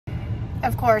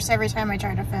Of course, every time I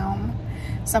try to film,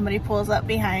 somebody pulls up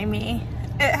behind me.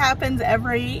 It happens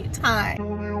every time.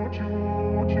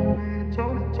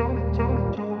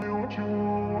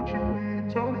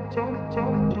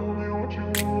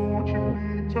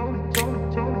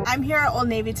 I'm here at Old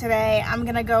Navy today. I'm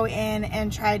gonna go in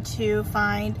and try to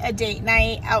find a date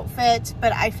night outfit,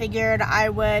 but I figured I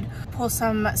would pull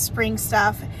some spring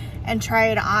stuff and try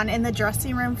it on in the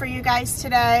dressing room for you guys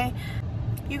today.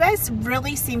 You guys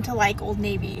really seem to like Old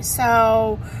Navy,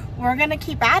 so we're gonna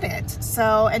keep at it.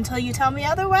 So until you tell me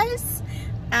otherwise,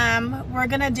 we're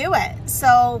gonna do it.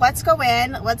 So let's go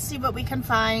in, let's see what we can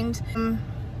find.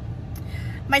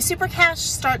 My super cash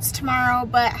starts tomorrow,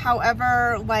 but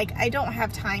however, like, I don't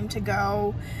have time to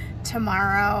go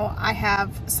tomorrow. I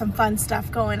have some fun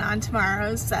stuff going on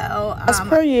tomorrow, so as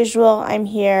per usual, I'm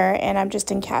here and I'm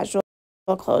just in casual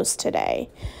clothes today.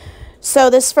 So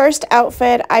this first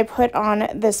outfit, I put on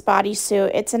this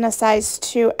bodysuit. It's in a size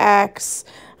 2X.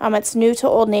 It's new to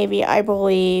Old Navy, I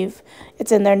believe.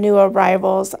 It's in their new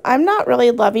arrivals. I'm not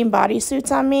really loving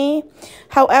bodysuits on me.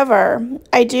 However,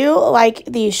 I do like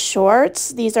these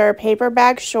shorts. These are a paper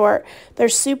bag short. They're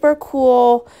super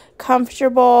cool,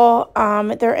 comfortable.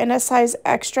 They're in a size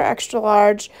extra, extra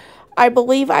large. I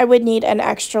believe I would need an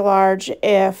extra large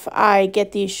if I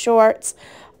get these shorts.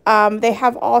 They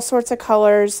have all sorts of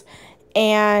colors.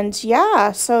 And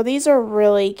yeah, so these are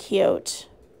really cute.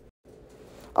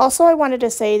 Also, I wanted to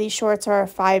say these shorts are a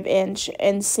 5-inch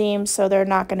inseam, so they're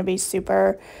not going to be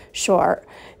super short.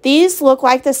 These look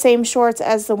like the same shorts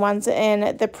as the ones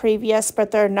in the previous,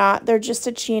 but they're not. They're just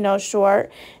a chino short,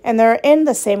 and they're in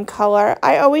the same color.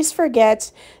 I always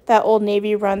forget that Old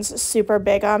Navy runs super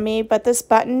big on me, but this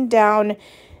button-down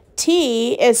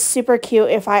tee is super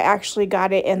cute if I actually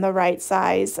got it in the right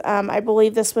size. I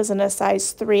believe this was in a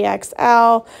size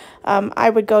 3XL. I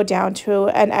would go down to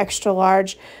an extra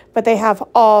large, but they have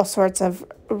all sorts of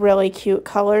really cute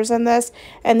colors in this.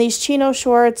 And these chino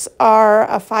shorts are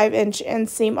a 5-inch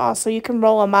inseam also. You can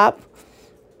roll them up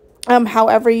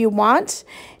however you want.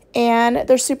 And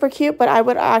they're super cute, but I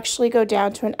would actually go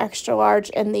down to an extra large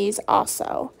in these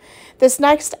also. This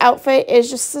next outfit is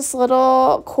just this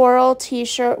little coral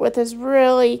t-shirt with this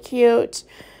really cute,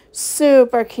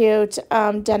 super cute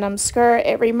denim skirt.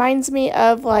 It reminds me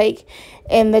of like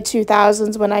in the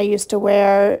 2000s when I used to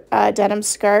wear denim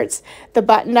skirts. The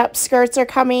button-up skirts are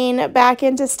coming back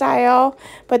into style,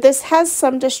 but this has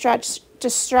some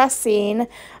distressing.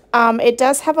 It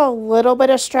does have a little bit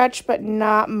of stretch, but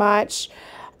not much.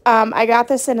 I got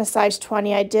this in a size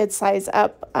 20. I did size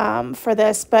up for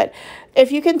this, but if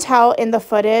you can tell in the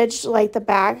footage, like the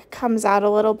back comes out a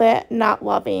little bit. Not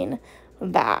loving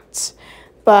that.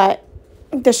 But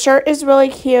the shirt is really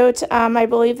cute. I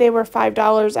believe they were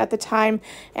 $5 at the time.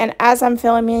 And as I'm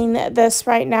filming this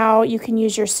right now, you can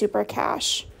use your super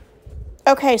cash.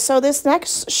 Okay, so this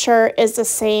next shirt is the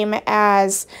same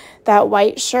as that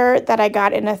white shirt that I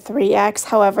got in a 3X.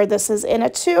 However, this is in a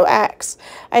 2X.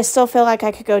 I still feel like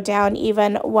I could go down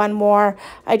even one more.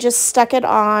 I just stuck it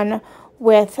on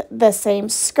with the same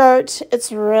skirt.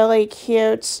 It's really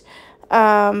cute.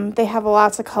 They have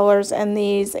lots of colors in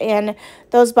these, and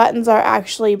those buttons are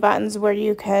actually buttons where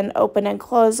you can open and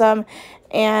close them.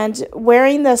 And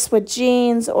wearing this with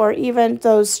jeans or even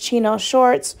those chino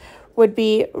shorts would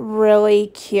be really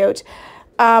cute.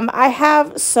 I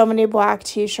have so many black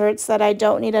t-shirts that I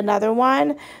don't need another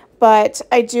one, but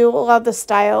I do love the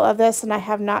style of this, and I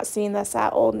have not seen this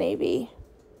at Old Navy.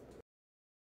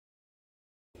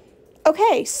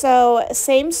 Okay, so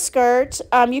same skirt.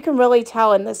 You can really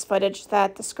tell in this footage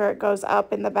that the skirt goes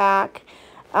up in the back.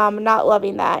 Not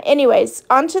loving that. Anyways,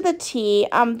 onto the tee.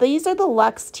 These are the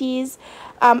Luxe tees.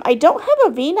 I don't have a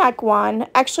V-neck one.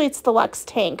 Actually, it's the Luxe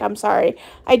Tank. I'm sorry.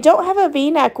 I don't have a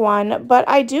V-neck one, but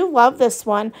I do love this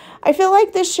one. I feel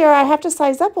like this year I have to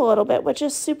size up a little bit, which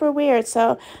is super weird.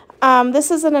 So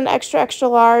this is in an extra, extra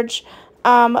large.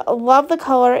 Love the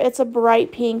color. It's a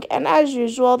bright pink. And as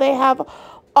usual, they have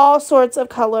all sorts of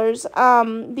colors.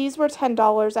 These were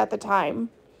 $10 at the time.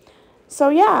 So,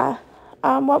 yeah.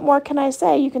 What more can I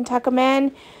say? You can tuck them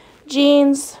in.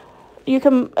 Jeans.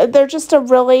 They're just a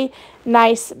really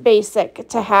nice basic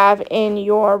to have in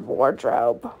your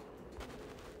wardrobe.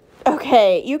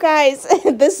 Okay, you guys,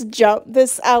 this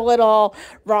little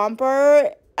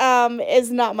romper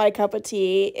is not my cup of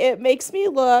tea. It makes me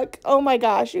look, oh my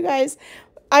gosh, you guys,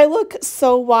 I look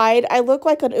so wide. I look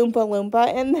like an Oompa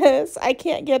Loompa in this. I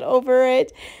can't get over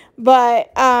it.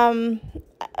 But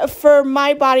for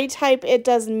my body type, it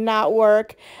does not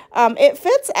work. It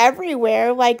fits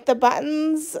everywhere, like the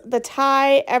buttons, the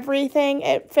tie, everything,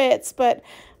 it fits. But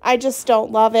I just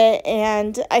don't love it,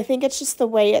 and I think it's just the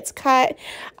way it's cut.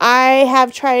 I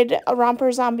have tried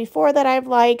rompers on before that I've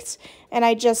liked, and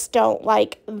I just don't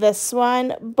like this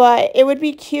one, but it would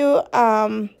be cute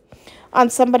on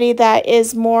somebody that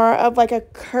is more of like a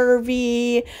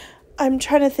curvy, I'm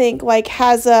trying to think, like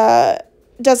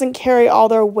doesn't carry all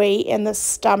their weight in the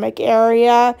stomach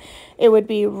area. It would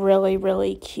be really,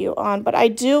 really cute on, but I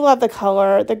do love the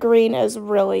color. The green is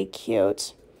really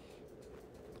cute.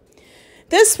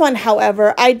 This one,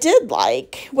 however, I did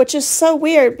like, which is so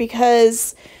weird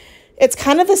because it's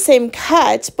kind of the same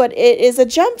cut, but it is a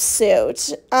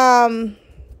jumpsuit.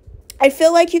 I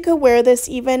feel like you could wear this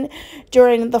even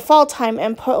during the fall time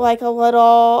and put like a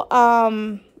little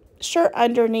shirt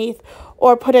underneath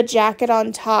or put a jacket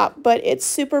on top, but it's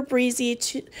super breezy,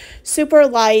 super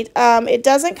light. It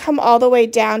doesn't come all the way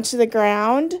down to the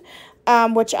ground,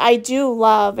 which I do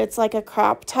love. It's like a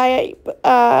crop type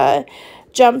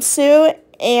jumpsuit,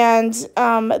 and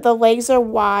the legs are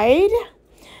wide.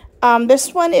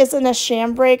 This one is in a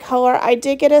chambray color. I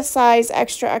did get a size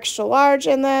extra large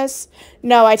in this.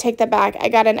 No, I take that back. I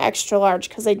got an extra large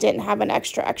because I didn't have an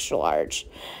extra large.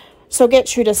 So get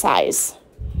true to size.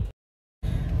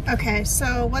 Okay,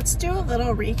 so let's do a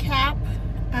little recap.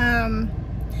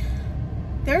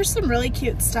 There's some really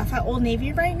cute stuff at Old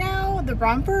Navy right now. The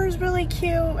romper is really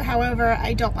cute. However,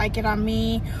 I don't like it on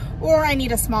me, or I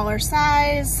need a smaller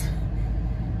size.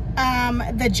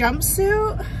 The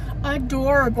jumpsuit,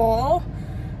 adorable.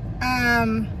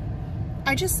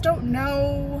 I just don't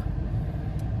know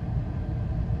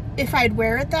if I'd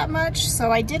wear it that much,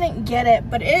 so I didn't get it,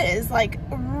 but it is like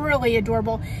really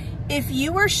adorable. If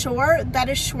you were short, that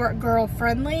is short girl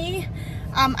friendly.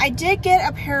 I did get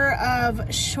a pair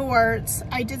of shorts.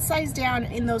 I did size down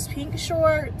in those pink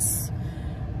shorts.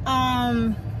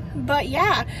 But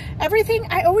yeah, everything,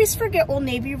 I always forget Old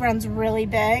Navy runs really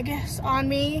big on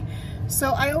me.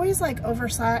 So I always like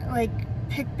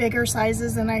pick bigger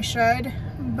sizes than I should.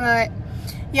 But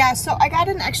yeah, so I got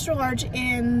an extra large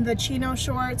in the chino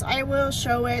shorts. I will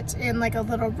show it in like a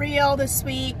little reel this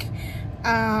week.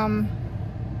 I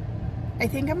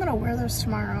think I'm gonna wear those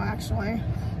tomorrow actually,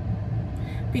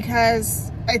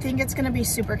 because I think it's gonna be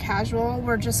super casual.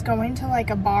 We're just going to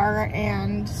like a bar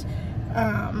and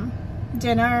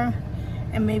dinner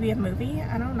and maybe a movie,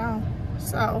 I don't know.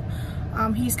 So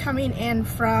he's coming in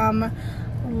from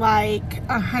like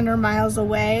 100 miles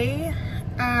away,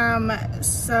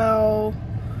 so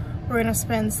we're gonna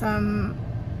spend some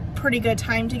pretty good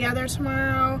time together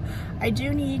tomorrow. I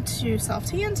do need to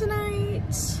self-tan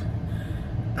tonight,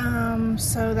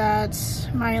 so that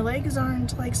my legs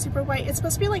aren't like super white. It's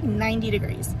supposed to be like 90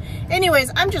 degrees.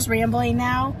 Anyways, I'm just rambling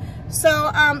now.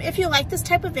 So if you like this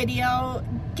type of video,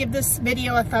 give this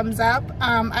video a thumbs up.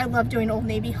 I love doing Old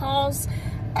Navy hauls.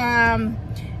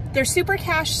 Their Super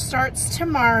Cash starts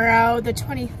tomorrow, the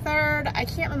 23rd. I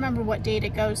can't remember what date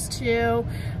it goes to.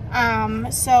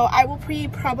 So I will be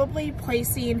probably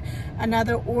placing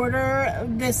another order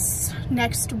this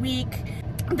next week.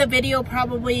 The video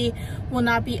probably will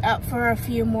not be up for a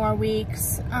few more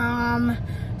weeks.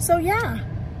 So yeah,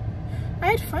 I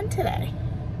had fun today.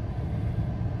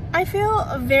 I feel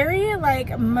very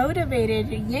like motivated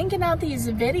yanking out these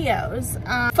videos.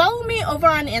 Follow me over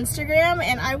on Instagram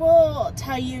and I will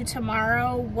tell you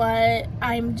tomorrow what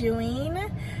I'm doing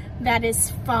that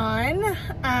is fun.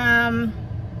 I'm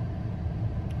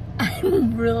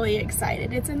really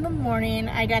excited. It's in the morning.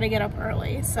 I gotta get up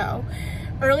early, so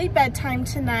early bedtime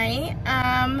tonight.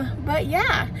 But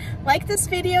yeah, like this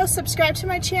video, subscribe to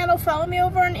my channel, follow me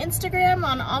over on Instagram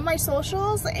on all my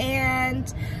socials,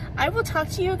 and I will talk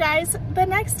to you guys the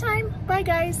next time. Bye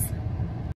guys.